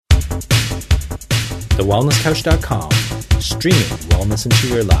thewellnesscouch.com, streaming wellness into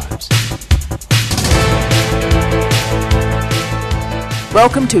your lives.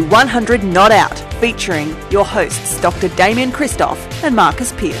 Welcome to 100 Not Out, featuring your hosts Dr. Damien Christoph and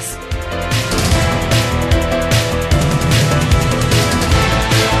Marcus Pearce.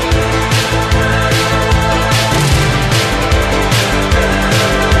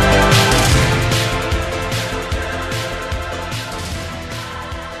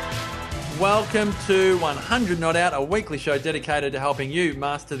 Welcome to 100 Not Out, a weekly show dedicated to helping you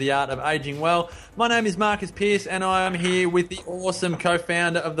master the art of aging well. My name is Marcus Pearce, and I am here with the awesome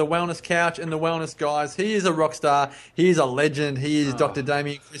co-founder of the Wellness Couch and the Wellness Guys. He is a rock star. He is a legend. He is Dr.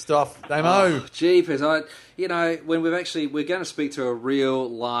 Damien Christoph. Damo. Jeepers. When we're going to speak to a real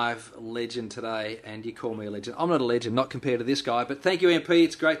live legend today, and you call me a legend. I'm not a legend, not compared to this guy, but thank you, MP.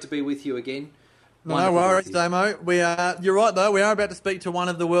 It's great to be with you again. No worries, Damo. You're right, though. We are about to speak to one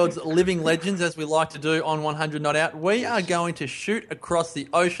of the world's living legends, as we like to do on 100 Not Out. We are going to shoot across the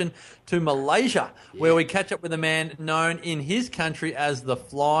ocean to Malaysia, where we catch up with a man known in his country as the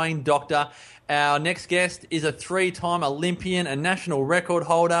Flying Doctor. Our next guest is a 3-time Olympian, a national record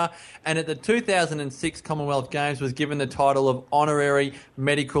holder, and at the 2006 Commonwealth Games was given the title of Honorary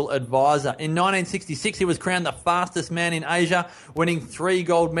Medical Advisor. In 1966, he was crowned the fastest man in Asia, winning 3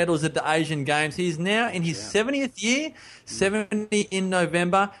 gold medals at the Asian Games. He is now in his 70th year, 70 in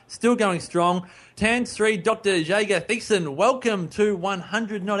November, still going strong. Tan Sri Dr. Jaga Thigson, welcome to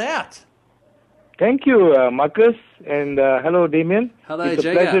 100 Not Out. Thank you, Marcus, and hello, Damien. Hello, It's a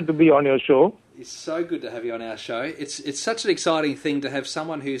Jaga. pleasure to be on your show. It's so good to have you on our show. It's such an exciting thing to have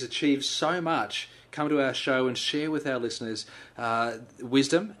someone who's achieved so much come to our show and share with our listeners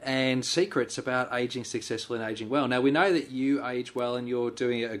wisdom and secrets about aging successfully and aging well. Now, we know that you age well and you're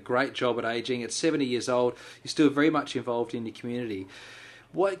doing a great job at aging. At 70 years old, you're still very much involved in the community.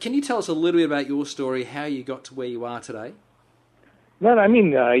 Can you tell us a little bit about your story, how you got to where you are today? Well,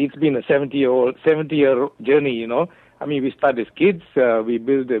 it's been a 70-year journey, you know. We start as kids, we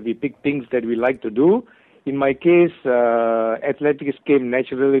pick things that we like to do. In my case, athletics came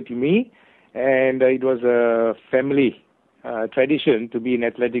naturally to me, and it was a family tradition to be in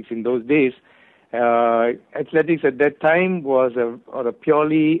athletics in those days. Athletics at that time was a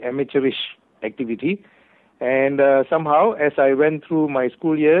purely amateurish activity, and somehow, as I went through my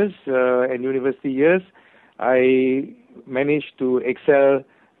school years and university years, I managed to excel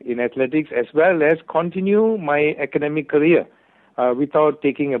in athletics as well as continue my academic career without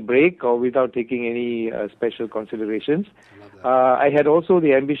taking a break or without taking any special considerations. I had also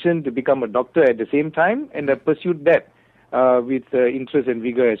the ambition to become a doctor at the same time, and I pursued that with interest and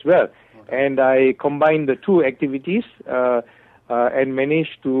vigor as well. And I combined the two activities and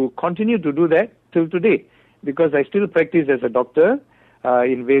managed to continue to do that till today, because I still practice as a doctor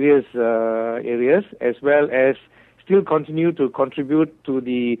in various areas, as well as still continue to contribute to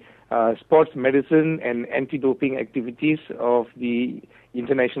the sports medicine and anti-doping activities of the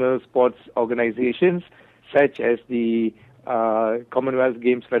international sports organizations, such as the Commonwealth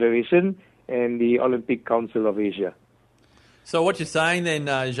Games Federation and the Olympic Council of Asia. So what you're saying then,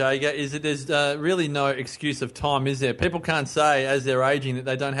 Jaga, is that there's really no excuse of time, is there? People can't say as they're aging that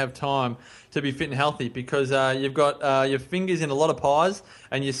they don't have time to be fit and healthy, because you've got your fingers in a lot of pies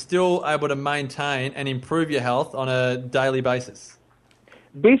and you're still able to maintain and improve your health on a daily basis.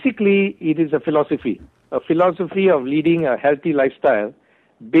 Basically, it is a philosophy of leading a healthy lifestyle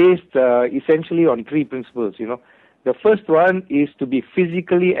based essentially on 3 principles, you know. The first one is to be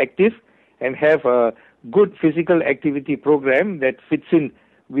physically active and have a good physical activity program that fits in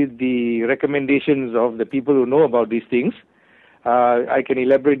with the recommendations of the people who know about these things. I can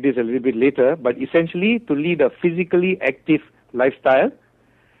elaborate this a little bit later, but essentially to lead a physically active lifestyle,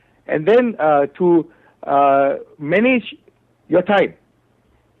 and then to manage your time,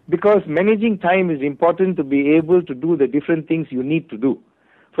 because managing time is important to be able to do the different things you need to do.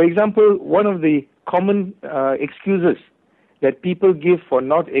 For example, one of the common excuses that people give for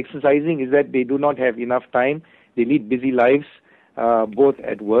not exercising is that they do not have enough time. They lead busy lives, both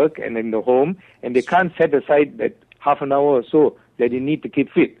at work and in the home, and they can't set aside that half an hour or so that you need to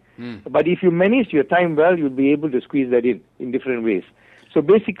keep fit. But if you manage your time well, you'll be able to squeeze that in different ways. So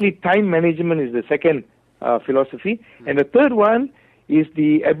basically, time management is the second philosophy. And the third one is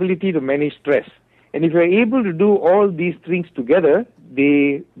the ability to manage stress. And if you're able to do all these things together,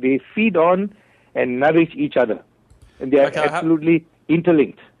 they feed on and nourish each other. And they are absolutely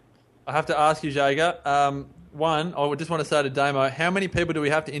interlinked. I have to ask you, Jaga, one, I just want to say to Damo, how many people do we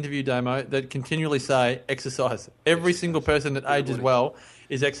have to interview, Damo, that continually say exercise? Every single person that ages well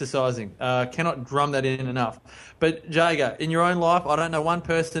is exercising. Cannot drum that in enough. But Jager, in your own life, I don't know one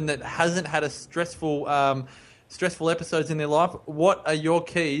person that hasn't had a stressful episodes in their life. What are your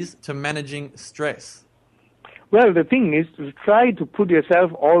keys to managing stress? Well, the thing is to try to put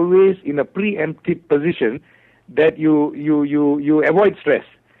yourself always in a preemptive position that you avoid stress.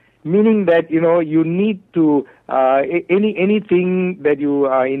 Meaning that, you need to, anything that you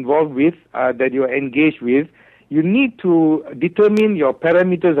are involved with, that you are engaged with, you need to determine your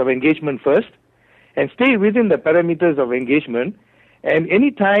parameters of engagement first and stay within the parameters of engagement. And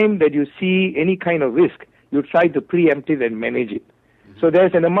any time that you see any kind of risk, you try to preempt it and manage it. Mm-hmm. So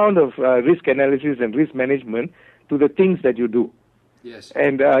there's an amount of risk analysis and risk management to the things that you do. Yes.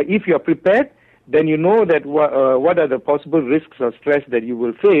 And if you're prepared, then you know that what are the possible risks or stress that you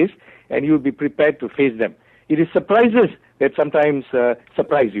will face, and you'll be prepared to face them. It is surprises that sometimes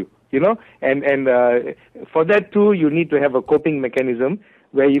surprise you, and for that too, you need to have a coping mechanism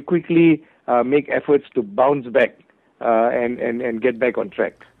where you quickly make efforts to bounce back and get back on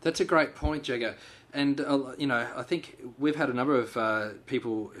track. That's a great point, Jagger. And, I think we've had a number of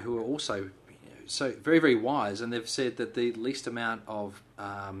people who are also so very, very wise, and they've said that the least amount of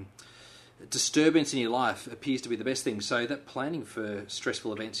disturbance in your life appears to be the best thing. So that planning for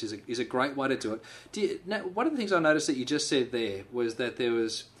stressful events is a great way to do it. Now, one of the things I noticed that you just said there was that there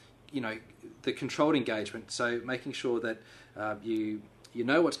was, the controlled engagement. So making sure that you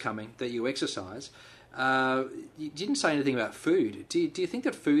know what's coming, that you exercise. You didn't say anything about food. Do you think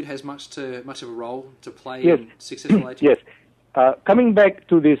that food has much of a role to play in successful aging? Yes. Coming back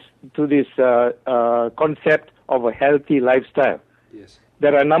to this concept of a healthy lifestyle. Yes.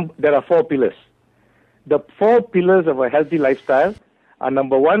 There are 4 pillars. The 4 pillars of a healthy lifestyle are: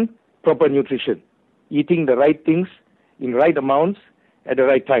 number 1, proper nutrition, eating the right things in right amounts at the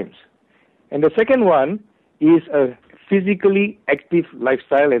right times. And the second one is a physically active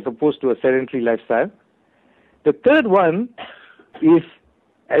lifestyle as opposed to a sedentary lifestyle. The third one is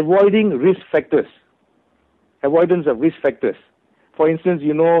avoiding risk factors, avoidance of risk factors. For instance,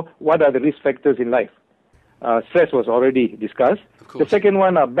 what are the risk factors in life? Stress was already discussed. The second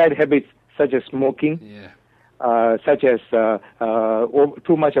one are bad habits such as smoking, such as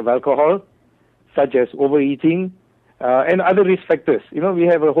too much of alcohol, such as overeating, and other risk factors. We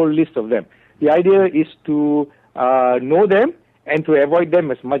have a whole list of them. The idea is to know them and to avoid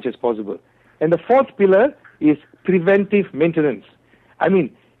them as much as possible. And the fourth pillar is preventive maintenance. I mean,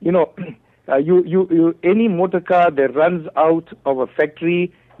 any motor car that runs out of a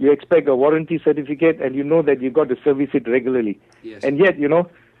factory, you expect a warranty certificate, and you know that you've got to service it regularly. Yes. And yet,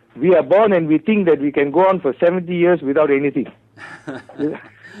 we are born and we think that we can go on for 70 years without anything.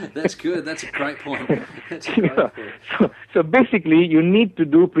 That's good. That's a great point. That's a great point. So basically, you need to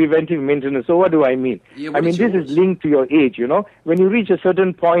do preventive maintenance. So what do I mean? This is linked to your age, When you reach a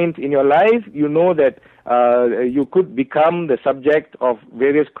certain point in your life, you know that you could become the subject of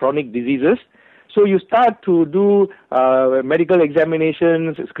various chronic diseases. So you start to do medical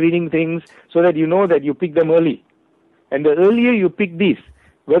examinations, screening things, so that you know that you pick them early. And the earlier you pick these,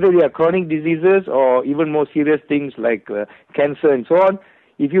 whether they are chronic diseases or even more serious things like cancer and so on,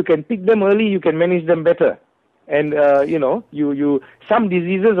 if you can pick them early, you can manage them better. And, some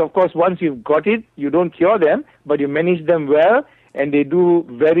diseases, of course, once you've got it, you don't cure them, but you manage them well, and they do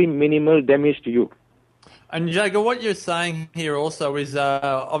very minimal damage to you. And Jager, what you're saying here also is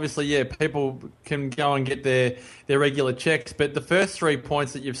obviously, people can go and get their regular checks, but the first 3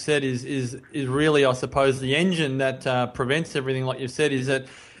 points that you've said is really, I suppose, the engine that prevents everything. Like you've said, is that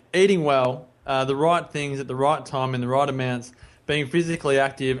eating well, the right things at the right time in the right amounts, being physically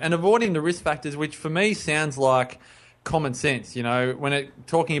active, and avoiding the risk factors, which for me sounds like common sense. When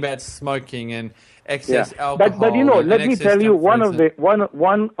talking about smoking and excess alcohol. But let me tell you one of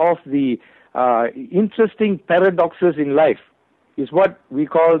the interesting paradoxes in life is what we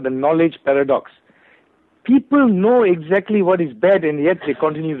call the knowledge paradox. People know exactly what is bad, and yet they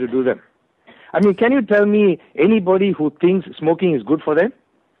continue to do them. I mean, can you tell me anybody who thinks smoking is good for them?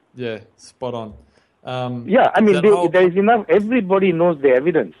 Yeah, spot on. There is enough. Everybody knows the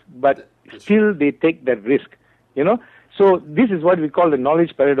evidence, but still they take that risk. So this is what we call the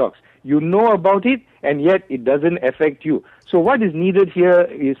knowledge paradox. You know about it, and yet it doesn't affect you. So what is needed here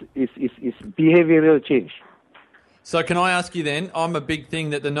is behavioral change. So can I ask you then, I'm a big thing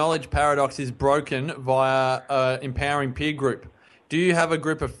that the knowledge paradox is broken via empowering peer group. Do you have a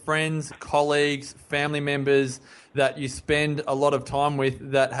group of friends, colleagues, family members that you spend a lot of time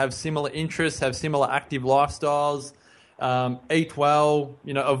with that have similar interests, have similar active lifestyles, eat well,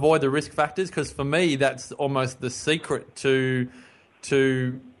 avoid the risk factors? Because for me, that's almost the secret to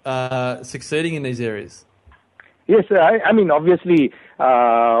succeeding in these areas. Yes, I mean, obviously,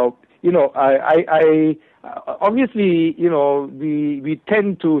 obviously, we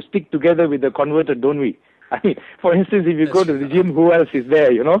tend to stick together with the converted, don't we? I mean, for instance, if you go to the gym, who else is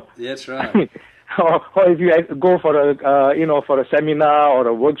there, That's right. I mean, or if you go for a seminar or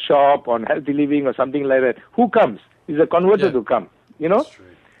a workshop on healthy living or something like that, who comes? It's a converted who come, That's true.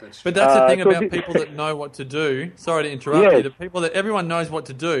 But that's the thing about people that know what to do. Sorry to interrupt you. The people that everyone knows what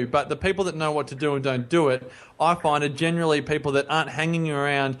to do, but the people that know what to do and don't do it, I find are generally people that aren't hanging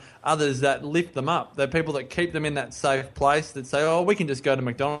around others that lift them up. They're people that keep them in that safe place that say, "Oh, we can just go to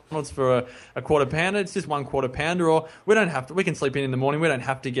McDonald's for a quarter pounder. It's just 1 quarter pounder, or we don't have to. We can sleep in the morning. We don't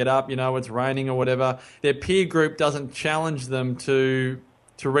have to get up. It's raining or whatever." Their peer group doesn't challenge them to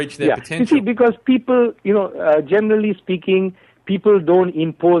reach their potential. You see, because people, generally speaking, people don't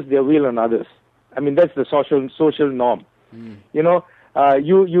impose their will on others. I mean, that's the social norm. You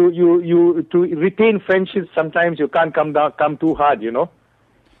to retain friendships, sometimes you can't come too hard. You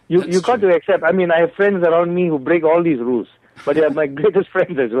got to accept. I mean, I have friends around me who break all these rules, but they are my greatest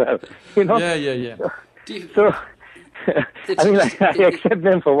friends as well. Yeah. So, I mean, I accept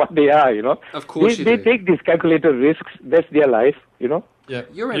them for what they are. Of course, they take these calculated risks. That's their life. Yeah,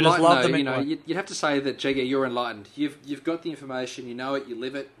 you're enlightened. Though, you'd have to say that, Jagger, you're enlightened. You've got the information. You know it. You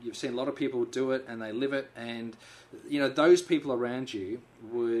live it. You've seen a lot of people do it, and they live it. And those people around you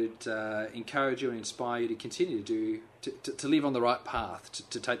would encourage you and inspire you to continue to live on the right path,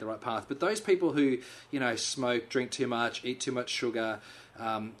 to take the right path. But those people who smoke, drink too much, eat too much sugar,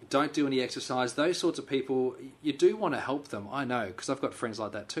 don't do any exercise, those sorts of people, you do want to help them. I know, because I've got friends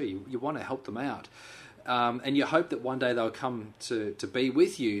like that too. You want to help them out. And you hope that one day they'll come to be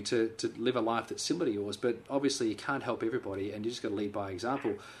with you to live a life that's similar to yours. But obviously you can't help everybody, and you just got to lead by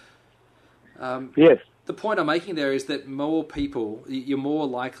example. Yes. The point I'm making there is that you're more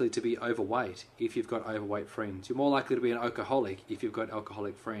likely to be overweight if you've got overweight friends. You're more likely to be an alcoholic if you've got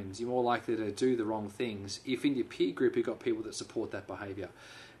alcoholic friends. You're more likely to do the wrong things if in your peer group you've got people that support that behaviour.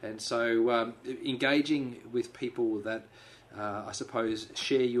 And so engaging with people that I suppose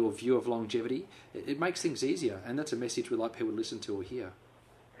share your view of longevity, it makes things easier, and that's a message we'd like people to listen to or hear.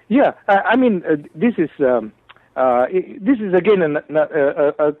 Yeah, I mean, this is again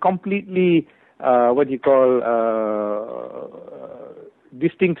a completely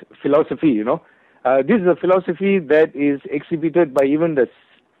distinct philosophy. This is a philosophy that is exhibited by even the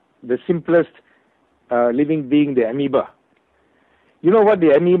simplest living being, the amoeba. You know what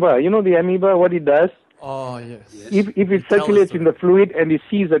the amoeba, what it does? Oh, yes. If it circulates in the fluid and it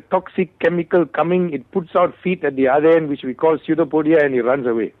sees a toxic chemical coming, it puts out feet at the other end, which we call pseudopodia, and it runs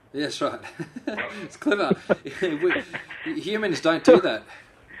away. Yes, right. It's clever. Humans don't do that.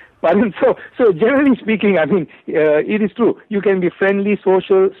 But so generally speaking, I mean, it is true. You can be friendly,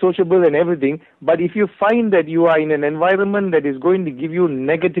 sociable, and everything. But if you find that you are in an environment that is going to give you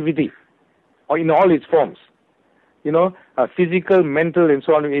negativity, or in all its forms, physical, mental, and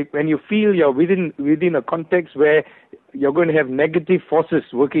so on. When you feel you're within a context where you're going to have negative forces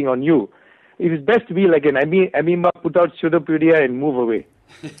working on you, it is best to be like an amoeba, put out pseudopodia, and move away.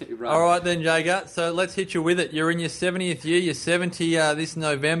 Right. All right then, Jager. So let's hit you with it. You're in your 70th year. You're 70 this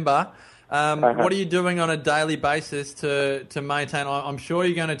November. What are you doing on a daily basis to maintain? I'm sure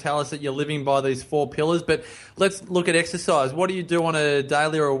you're going to tell us that you're living by these 4 pillars, but let's look at exercise. What do you do on a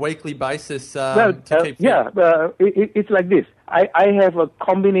daily or a weekly basis to keep fit? It's like this. I have a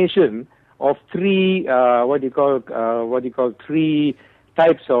combination of 3 3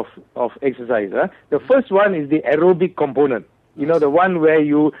 types of exercise. The first one is the aerobic component. The one where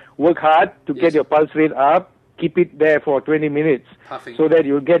you work hard to get your pulse rate up, keep it there for 20 minutes Puffing. So that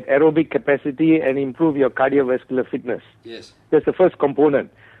you'll get aerobic capacity and improve your cardiovascular fitness. Yes. That's the first component.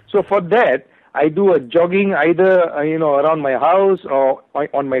 So for that, I do a jogging either, around my house or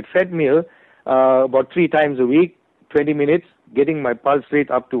on my treadmill about 3 times a week, 20 minutes, getting my pulse rate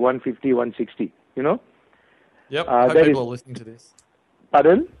up to 150, 160, Yep, I hope people are listening to this.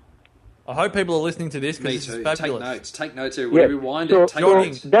 Pardon? I hope people are listening to this because it's fabulous. Take notes. Rewind it. Take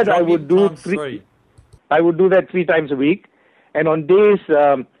notes. That I would do 3. I would do that 3 times a week, and on days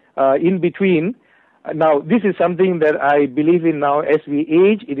in between. Now, this is something that I believe in now. As we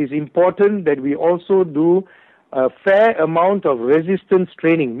age, it is important that we also do a fair amount of resistance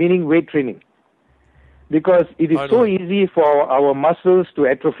training, meaning weight training, because it is so easy for our muscles to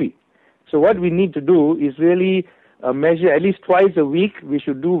atrophy. So what we need to do is really measure at least twice a week. We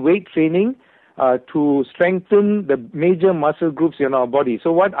should do weight training to strengthen the major muscle groups in our body.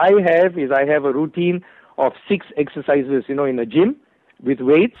 So what I have is I have a routine of 6 exercises, in a gym with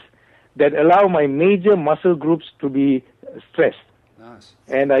weights that allow my major muscle groups to be stressed. Nice.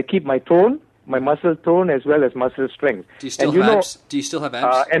 And I keep my tone, my muscle tone as well as muscle strength. Do you still have abs? Do you still have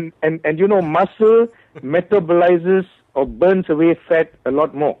abs? And you know, muscle metabolizes or burns away fat a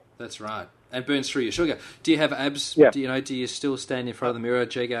lot more. That's right. And burns through your sugar. Do you have abs? Yeah. Do you still stand in front of the mirror,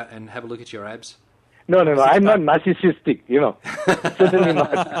 Jagger, and have a look at your abs? No. I'm not narcissistic, you know. Certainly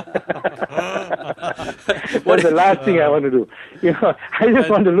not. That's the last thing I want to do. You know, I just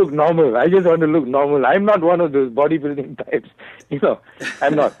want to look normal. I'm not one of those bodybuilding types. You know,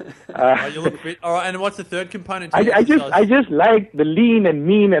 I'm not. You look fit. All right, and what's the third component? I just like the lean and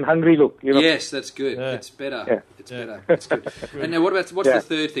mean and hungry look. You know? Yes, that's good. Yeah. It's better. Yeah. It's better. It's good. And now, what's the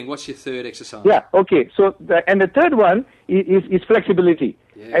third thing? What's your third exercise? Yeah. Okay. So the third one is flexibility.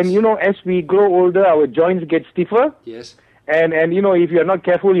 Yes. And you know, as we grow older, our joints get stiffer. Yes. And you know, if you're not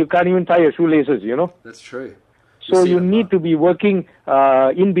careful, you can't even tie your shoelaces. You know. That's true. So you need to be working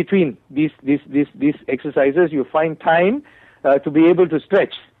in between these exercises. You find time to be able to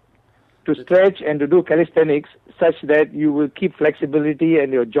stretch and to do calisthenics, such that you will keep flexibility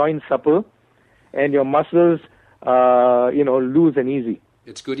and your joints supple, and your muscles, loose and easy.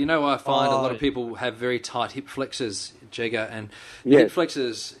 It's good. You know, I find a lot of people have very tight hip flexors, Jagger, and the Yes. hip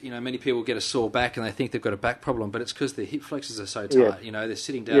flexors, you know, many people get a sore back and they think they've got a back problem, but it's because their hip flexors are so tight. Yes. You know, they're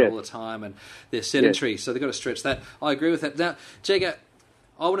sitting down Yes. all the time and they're sedentary, so they've got to stretch that. I agree with that. Now, Jagger,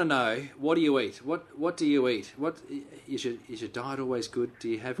 I want to know, what do you eat? What do you eat? What is your diet always good? Do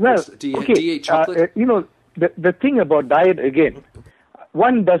you have? Do you eat chocolate? The thing about diet again,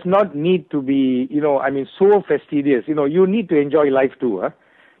 one does not need to be, so fastidious. You know, you need to enjoy life too. Huh?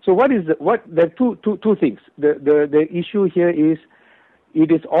 So there are two things. The issue here is,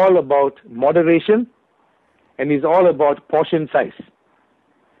 it is all about moderation, and it's all about portion size.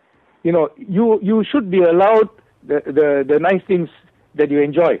 You know, you should be allowed the nice things that you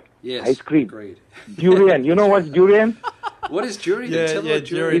enjoy. Yes, ice cream, agreed. durian. You know what's durian? What is durian? Yeah, Tell me yeah, what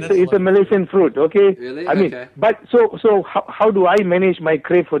durian durian. is. It's a Malaysian fruit, okay? Really? I mean, Okay. but so how do I manage my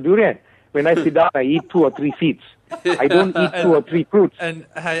crave for durian? When I sit down, I eat 2 or 3 seeds. I don't eat 2 or 3 fruits. And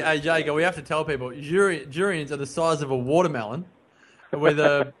hey, Jager, we have to tell people durians are the size of a watermelon.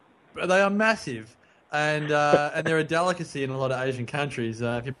 They are massive, and they're a delicacy in a lot of Asian countries.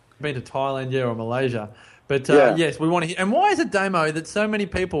 If you've been to Thailand, or Malaysia. But yes, we want to hear. And why is it, Damo, that so many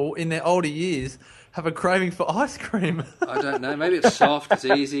people in their older years have a craving for ice cream? I don't know. Maybe it's soft, it's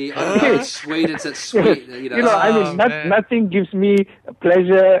easy. I don't know. It's sweet. It's sweet. You know. Man. Nothing gives me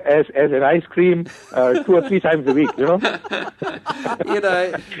pleasure as an ice cream 2 or 3 times a week. You know. You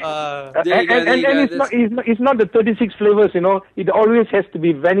know. There you go. And it's not the 36 flavors. You know, it always has to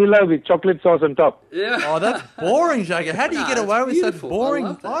be vanilla with chocolate sauce on top. Yeah. Oh, that's boring, Jager. How do you get it's away with such beautiful. I boring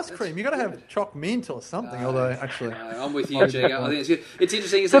love that. ice That's cream? You got to have choc mint or something. Although, actually, I'm with you, Jagger. I think it's good. It's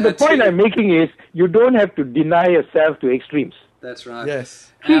interesting. So the point I'm making is, you don't have to deny yourself to extremes. That's right.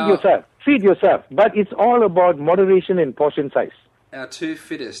 yes. Feed yourself. But it's all about moderation and portion size. Our two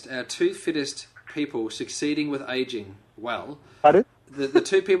fittest people succeeding with aging well. Pardon? The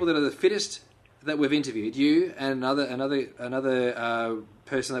two people that are the fittest that we've interviewed, you and another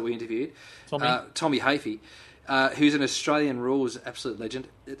person that we interviewed, Tommy Hafey, who's an Australian rules absolute legend.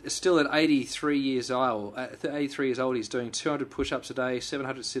 Still at 83 years old, he's doing 200 push-ups a day,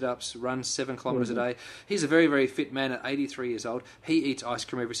 700 sit-ups, runs 7 kilometres a day. He's a very, very fit man at 83 years old. He eats ice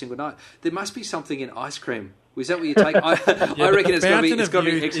cream every single night. There must be something in ice cream. Is that what you take? I reckon it's got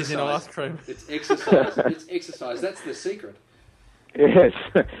to be exercise. Is in ice cream. It's exercise. It's exercise. That's the secret. Yes.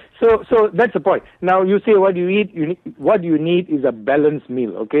 So that's the point. Now you say what you eat. What you need is a balanced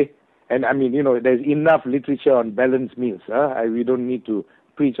meal, okay? And I mean, there's enough literature on balanced meals. We don't need to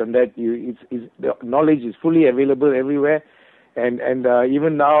preach on that. The knowledge is fully available everywhere, and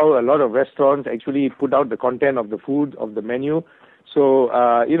even now a lot of restaurants actually put out the content of the food of the menu. So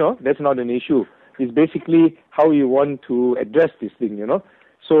that's not an issue. It's basically how you want to address this thing.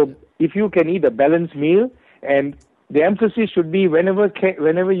 So if you can eat a balanced meal, and the emphasis should be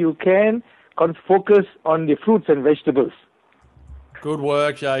whenever you can focus on the fruits and vegetables. Good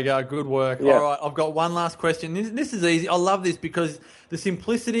work, Jager. Good work. Yeah. All right, I've got one last question. This is easy. I love this because the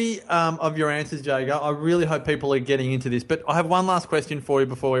simplicity of your answers, Jager. I really hope people are getting into this. But I have one last question for you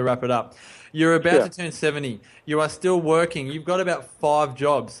before we wrap it up. You're about to turn 70. You are still working. You've got about 5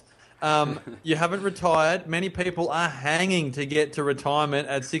 jobs. You haven't retired. Many people are hanging to get to retirement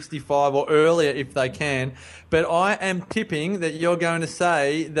at 65 or earlier if they can. But I am tipping that you're going to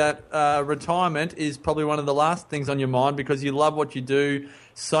say that retirement is probably one of the last things on your mind because you love what you do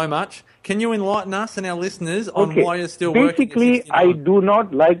so much. Can you enlighten us and our listeners on why you're still working? Basically, I do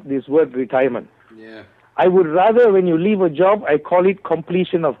not like this word retirement. Yeah. I would rather, when you leave a job, I call it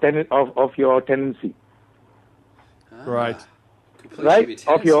completion of your tenancy. Right. Completion right?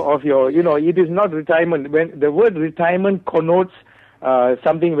 of your Of your, it is not retirement. When the word retirement connotes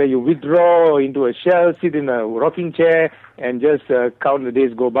something where you withdraw into a shell, sit in a rocking chair, and just count the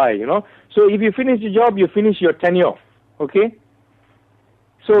days go by, So if you finish your job, you finish your tenure, okay?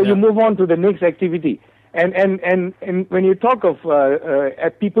 So you move on to the next activity. And when you talk of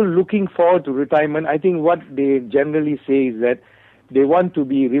people looking forward to retirement, I think what they generally say is that they want to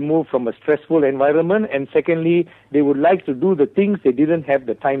be removed from a stressful environment, and secondly, they would like to do the things they didn't have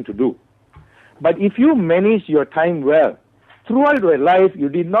the time to do. But if you manage your time well, throughout your life, you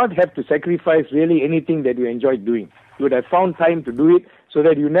did not have to sacrifice really anything that you enjoyed doing. You would have found time to do it so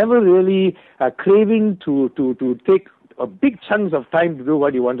that you never really are craving to take a big chunks of time to do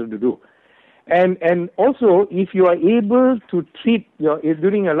what you wanted to do. And also, if you are able to treat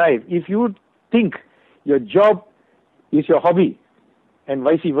during your life, if you think your job is your hobby and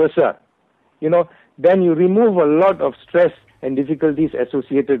vice versa, then you remove a lot of stress and difficulties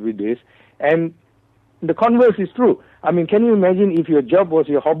associated with this. And the converse is true. I mean, can you imagine if your job was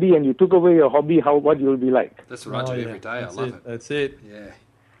your hobby and you took away your hobby, what you'll be like? That's what I do every day. I love it. That's it. Yeah,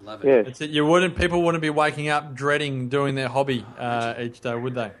 love it. Yes. That's it. People wouldn't be waking up dreading doing their hobby each day,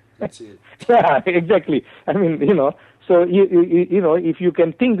 would they? That's it. Yeah, exactly. I mean, so if you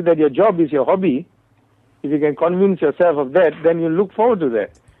can think that your job is your hobby, if you can convince yourself of that, then you look forward to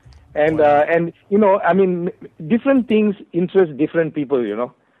that. And I mean, different things interest different people,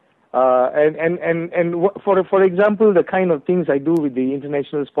 for example, the kind of things I do with the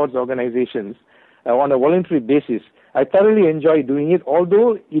international sports organizations on a voluntary basis, I thoroughly enjoy doing it,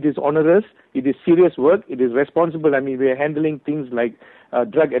 although it is onerous, it is serious work, it is responsible. I mean, we are handling things like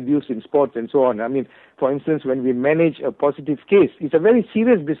drug abuse in sports and so on. I mean, for instance, when we manage a positive case, it's a very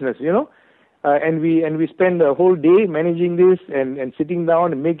serious business, and we spend a whole day managing this and sitting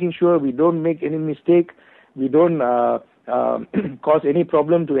down and making sure we don't make any mistake, we don't cause any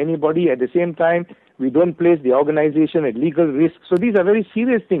problem to anybody. At the same time, we don't place the organization at legal risk. So these are very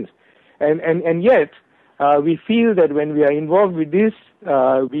serious things. And yet, we feel that when we are involved with this,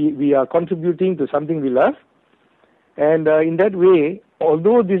 we are contributing to something we love. And in that way,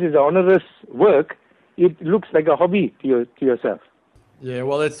 although this is onerous work, it looks like a hobby to yourself. Yeah,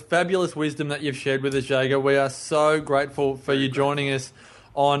 well, it's fabulous wisdom that you've shared with us, Jager. We are so grateful for you joining us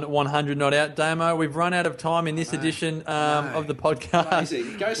on 100 Not Out. Damo, we've run out of time in this edition of the podcast.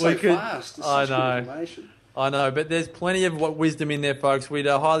 Amazing. It goes so fast. It's such good information. I know, but there's plenty of wisdom in there, folks. We'd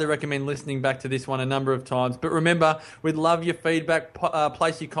highly recommend listening back to this one a number of times. But remember, we'd love your feedback.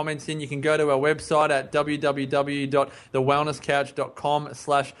 Place your comments in. You can go to our website at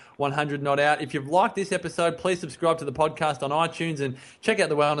www.thewellnesscouch.com/100notout. If you've liked this episode, please subscribe to the podcast on iTunes and check out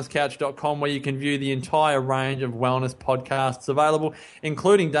thewellnesscouch.com, where you can view the entire range of wellness podcasts available,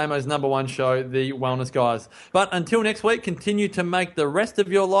 including Damo's #1 show, The Wellness Guys. But until next week, continue to make the rest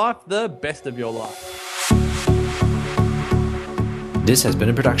of your life the best of your life. This has been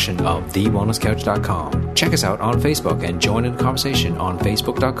a production of TheWellnessCouch.com. Check us out on Facebook and join in the conversation on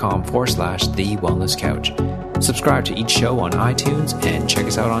Facebook.com/The Wellness Couch. Subscribe to each show on iTunes and check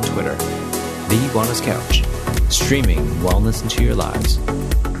us out on Twitter. The Wellness Couch, streaming wellness into your lives.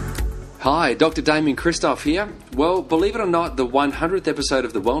 Hi, Dr. Damien Christoph here. Well, believe it or not, the 100th episode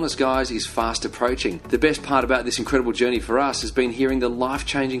of The Wellness Guys is fast approaching. The best part about this incredible journey for us has been hearing the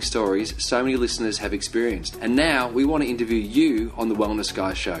life-changing stories so many listeners have experienced. And now we want to interview you on The Wellness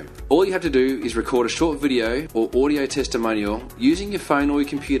Guys show. All you have to do is record a short video or audio testimonial using your phone or your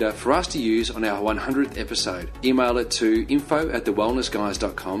computer for us to use on our 100th episode. Email it to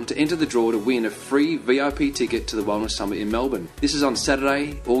info@thewellnessguys.com to enter the draw to win a free VIP ticket to the Wellness Summit in Melbourne. This is on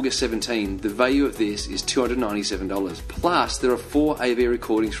Saturday, August 17. The value of this is $297. Plus, there are 4 AV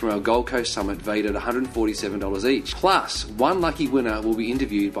recordings from our Gold Coast Summit valued at $147 each. Plus, one lucky winner will be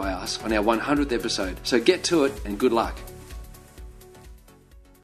interviewed by us on our 100th episode. So get to it and good luck.